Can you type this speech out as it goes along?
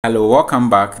Hello, welcome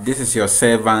back. This is your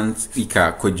servant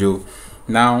Ika Kojo.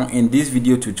 Now in this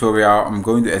video tutorial I'm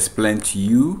going to explain to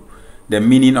you the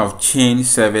meaning of change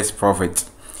service profit.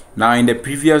 Now in the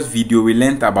previous video we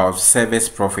learned about service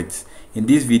profit. In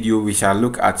this video we shall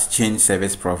look at change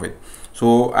service profit.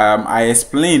 So I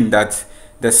explained that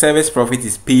the service profit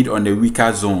is paid on the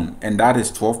weaker zone, and that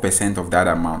is 12% of that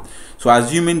amount. So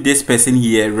assuming this person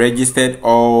here registered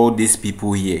all these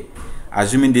people here, all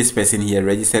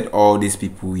these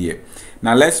people here.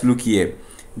 Now let's look here.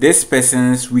 This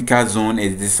person's weaker zone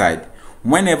is this side.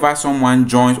 Whenever someone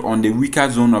joins on the weaker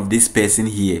zone of this person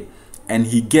here and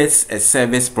he gets a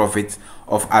service profit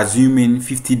of assuming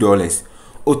 $50,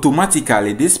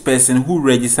 automatically this person who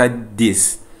registered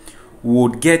this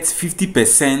would get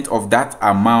 50% of that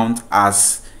amount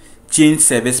as change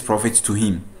service profit to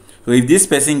him. So if this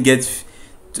person gets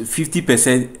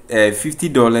 50%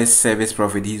 $50 service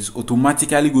profit, he's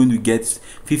automatically going to get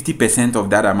 50% of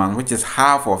that amount, which is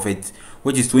half of it,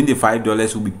 which is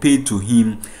 $25, will be paid to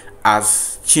him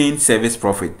as change service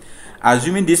profit.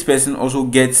 Assuming this person also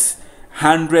gets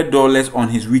 $100 on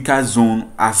his weaker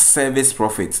zone as service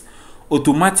profit,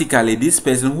 automatically this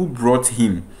person who brought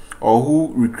him or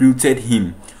who recruited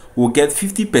him will get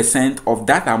 50% of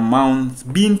that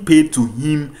amount being paid to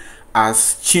him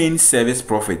as change service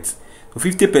profit. So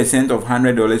 50% of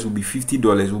 $100 will be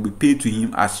 $50 will be paid to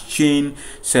him as change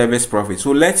service profit.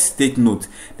 So let's take note.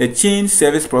 The change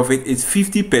service profit is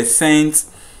 50%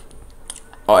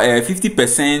 or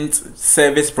 50%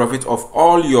 service profit of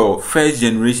all your first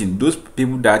generation, those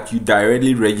people that you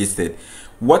directly registered.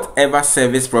 Whatever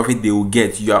service profit they will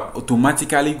get, you are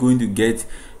automatically going to get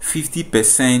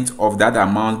 50% of that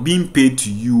amount being paid to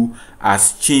you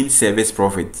as change service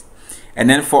profit. And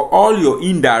then for all your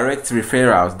indirect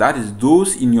referrals, that is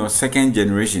those in your second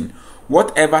generation,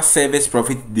 whatever service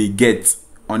profit they get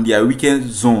on their weaker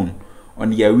zone,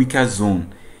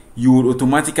 you will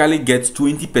automatically get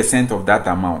 20% of that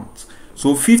amount.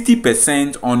 So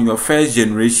 50% on your first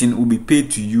generation will be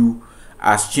paid to you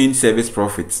as change service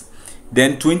profits.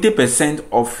 Then 20%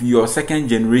 of your second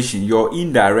generation, your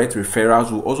indirect referrals,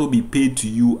 will also be paid to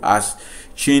you as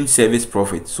change service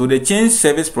profit. So the change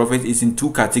service profit is in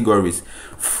two categories: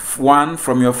 one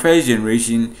from your first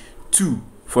generation, two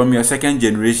from your second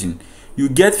generation. You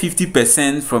get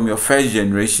 50% from your first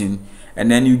generation, and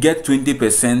then you get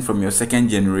 20% from your second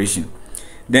generation.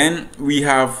 Then we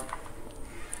have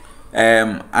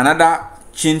another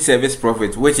change service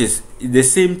profit, which is the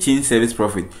same change service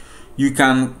profit. You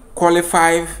can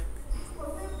qualify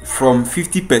from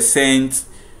 50%.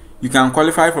 You can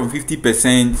qualify from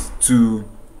 50% to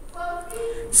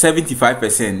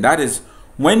 75%. That is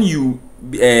when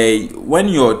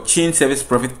your change service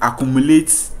profit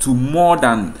accumulates to more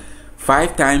than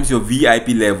 5 times your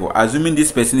VIP level. Assuming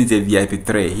this person is a VIP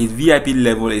 3, his VIP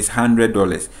level is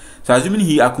 $100. So assuming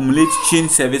he accumulates change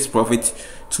service profit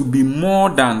to be more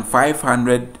than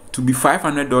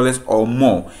 $500 or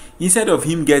more, instead of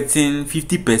him getting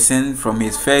 50% from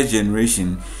his first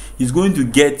generation, he's going to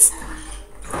get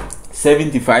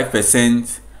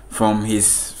 75% from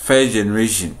his first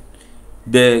generation.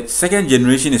 The second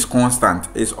generation is constant,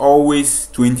 it's always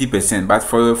 20%, but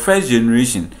for your first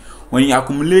generation, when you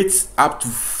accumulate up to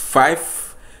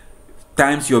 5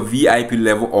 times your VIP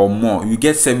level or more, you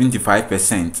get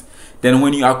 75%. Then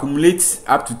when you accumulate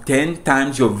up to 10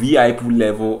 times your VIP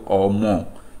level or more,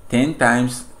 10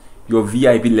 times your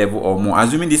VIP level or more,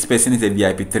 assuming this person is a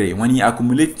VIP 3, when he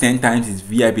accumulates 10 times his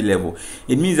VIP level,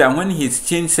 it means that when his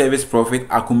change service profit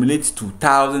accumulates to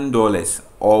 $1,000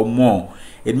 or more,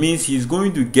 it means he's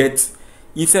going to get,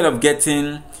 instead of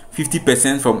getting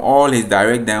 50% from all his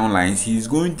direct downlines, he's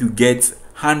going to get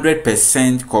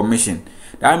 100% commission.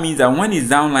 That means that when his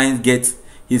downlines get,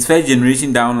 his first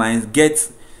generation downlines get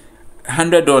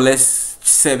 $100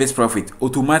 service profit,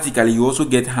 automatically you also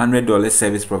get $100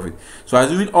 service profit. So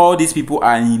assuming all these people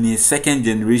are in his second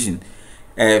generation,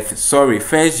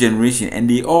 first generation, and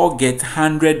they all get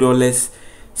 $100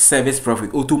 service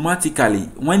profit, automatically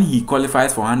when he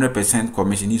qualifies for 100%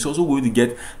 commission, he's also going to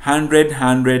get 100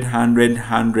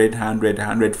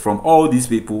 from all these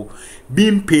people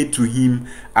being paid to him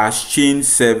as change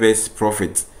service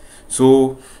profit.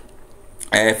 So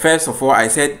first of all, I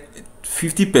said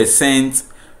 50%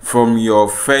 from your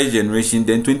first generation,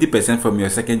 then 20% from your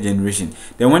second generation.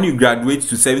 Then when you graduate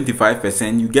to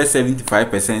 75%, you get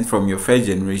 75% from your first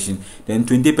generation, then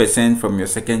 20% from your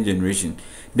second generation.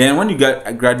 Then when you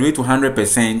graduate to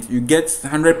 100%, you get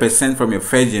 100% from your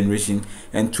first generation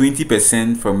and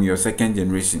 20% from your second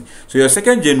generation. So your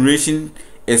second generation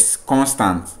is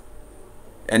constant.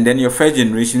 and then your first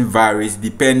generation varies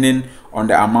depending on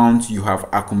the amount you have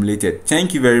accumulated.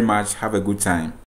 Thank you very much. Have a good time.